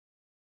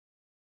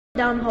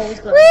down holes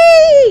though.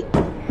 Whee!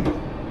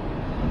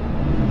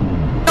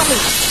 Not me.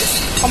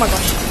 Oh my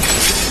gosh.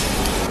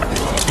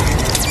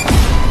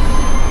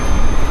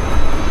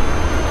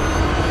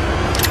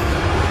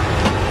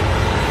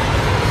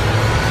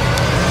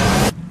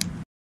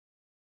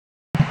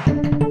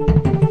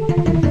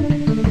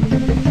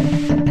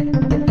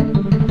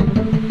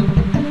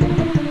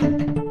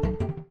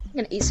 I'm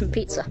gonna eat some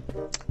pizza.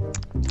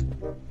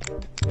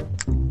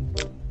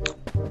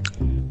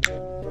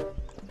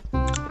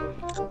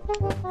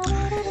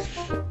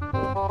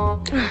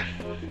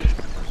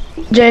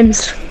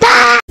 James.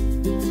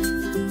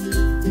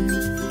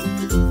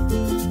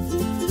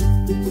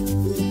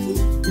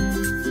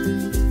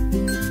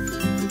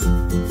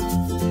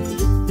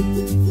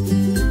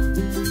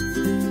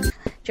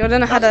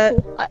 Jordan, I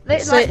had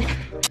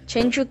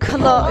change your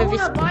colour over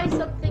here. Buy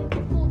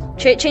something.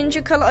 Change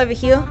your colour over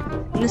here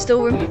in the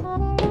still room.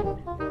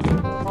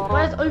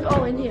 Where's over?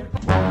 Oh, in here.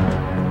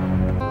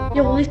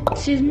 Yo,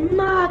 this is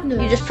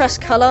madness. You just press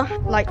colour,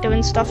 like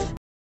doing stuff.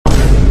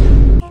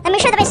 Let me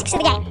show the basics of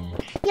the game.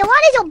 Yo,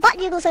 why does your butt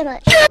jiggle so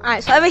much?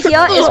 Alright, so over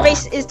here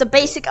is the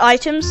basic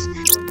items.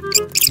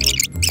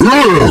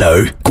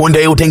 Hello,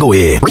 Quandale Dingle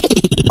here.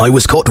 I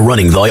was caught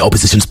running thy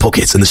opposition's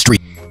pockets in the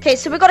street. Okay,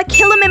 so we gotta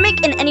kill a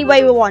mimic in any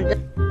way we want.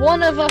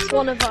 One of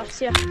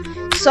us, yeah.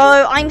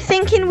 So I'm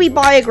thinking we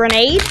buy a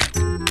grenade.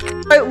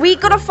 So we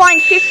gotta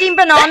find 15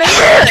 bananas.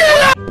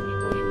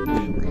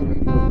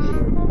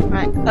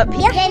 Right, up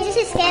here. James, this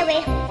is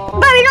scary.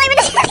 Bro, you're not even.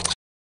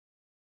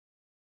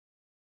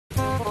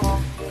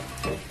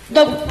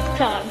 Don't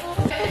turn.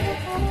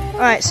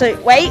 Alright, so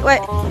wait,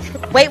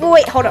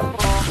 hold up.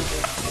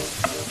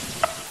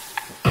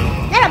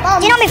 They're a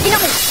bomb. Do not move, do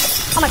not move.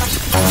 Oh my gosh.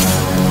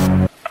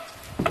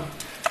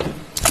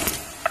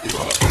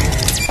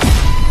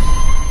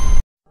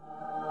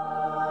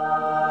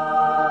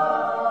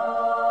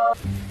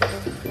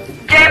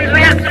 James,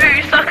 we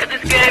absolutely suck at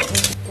this game.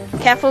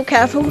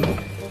 Careful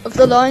of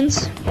the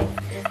lines.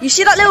 You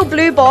see that little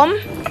blue bomb?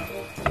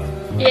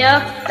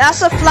 Yeah.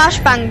 That's a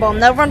flashbang bomb.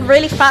 They'll run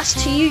really fast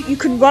to you. You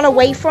can run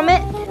away from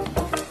it.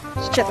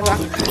 Let's check the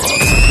ground.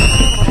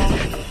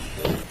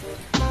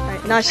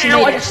 Right, nice.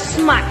 Now I just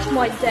smacked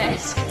my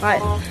desk.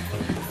 Right.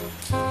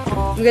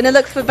 I'm gonna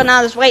look for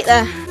bananas. Wait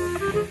there.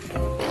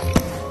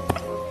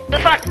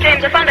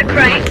 James, I found a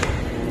crate.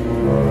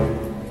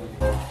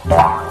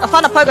 I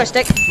found a pogo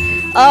stick.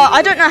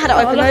 I don't know how to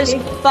open those,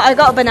 but I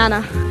got a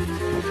banana.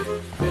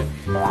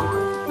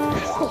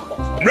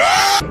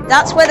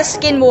 That's where the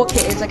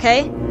skinwalker is,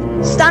 okay?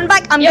 Stand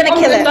back, I'm gonna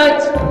kill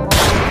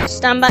it.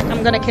 Stand back,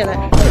 I'm gonna kill it.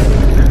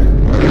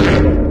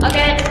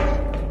 Okay.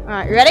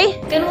 Alright, you ready?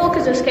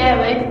 Skinwalkers are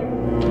scary.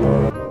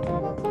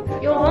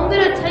 Yo, I'm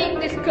gonna take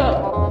this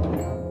cup.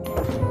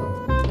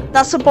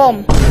 That's a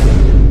bomb.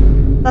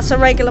 That's a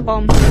regular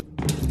bomb.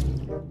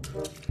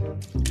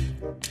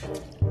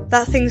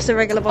 That thing's the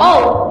regular bomb.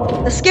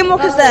 Oh! The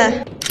skinwalker's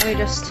there. Let me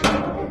just...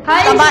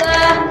 Hi stand back.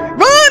 there.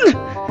 Run!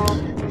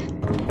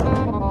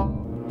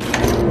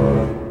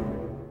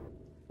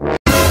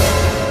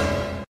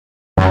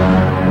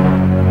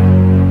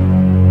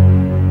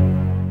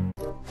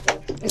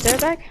 Is there a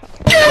bag?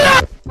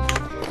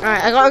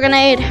 Alright, I got a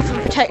grenade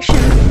for protection.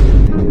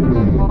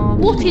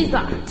 What is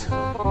that?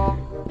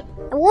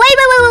 Wait.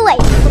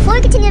 Before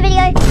we continue the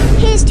video,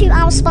 here's to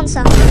our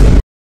sponsor.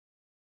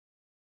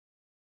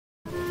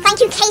 Thank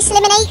you, Case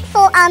Eliminate,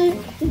 for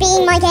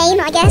being my game,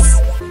 I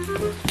guess.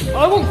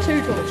 I want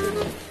 2 torches.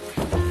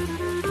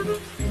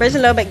 Bro's a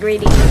little bit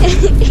greedy.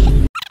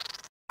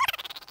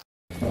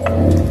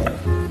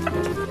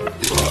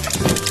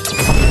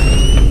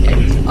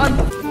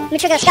 Let me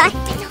trigger the sky.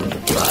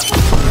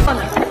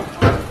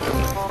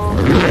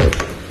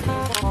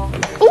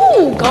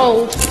 Ooh,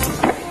 gold.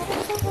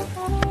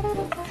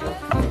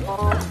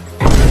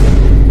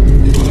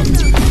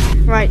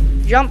 Right,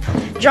 jump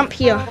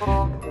here.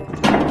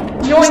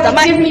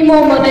 Yoink, give me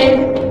more money.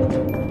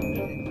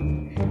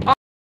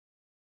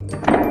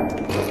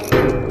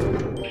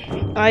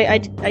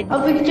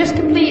 Have we just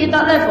completed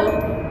that level?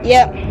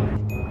 Yeah.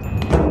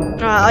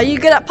 Alright, are you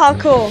good at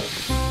parkour?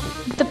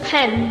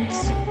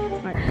 Depends.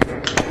 Right.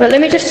 But let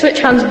me just switch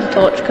hands with the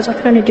torch because I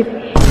can only do.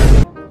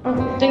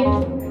 Oh, ding.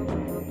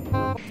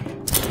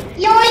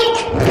 Yoink!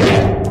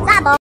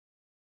 That bomb.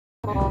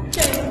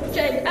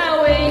 James,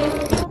 owie.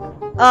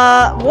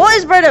 What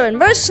is Bro doing?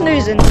 Bro's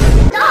snoozing.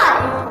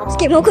 Die!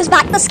 Skinwalker's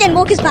back. The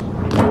Skinwalker's back.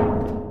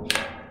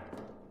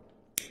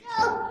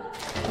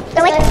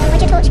 No,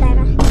 where'd your torch go,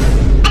 bro?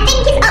 I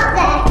think it's up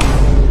there.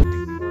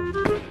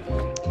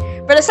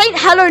 But this ain't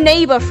Hello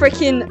Neighbor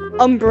freaking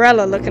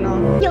umbrella looking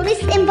on. Yo,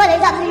 this umbrella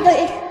is absolutely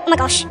goated. Oh my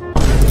gosh.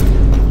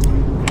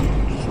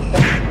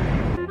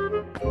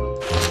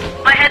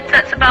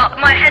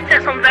 My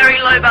headset's on very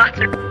low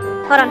battery.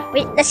 Hold on.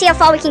 Let's see how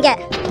far we can get.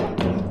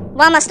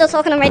 Why am I still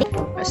talking already?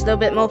 Let's do a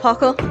bit more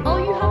parkour. Oh,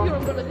 you have your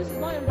umbrella. This is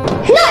my umbrella.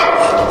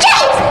 No!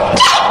 James!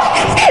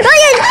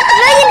 Ryan! Get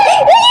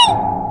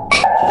up!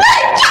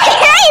 I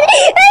can't!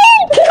 Ryan!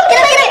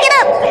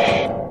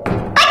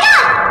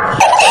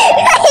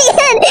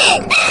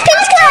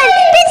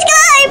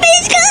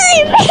 Please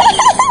climb!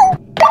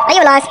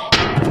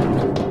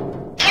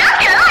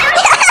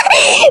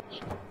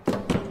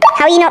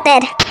 you not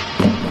dead?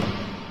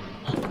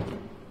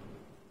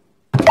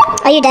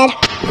 Are you dead?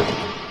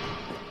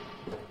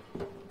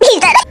 He's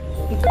dead.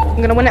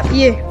 I'm gonna win it for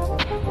you.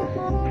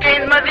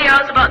 James, my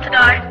VR's about to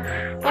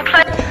die. We'll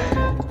play.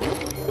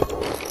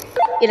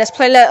 Yeah, let's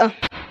play later.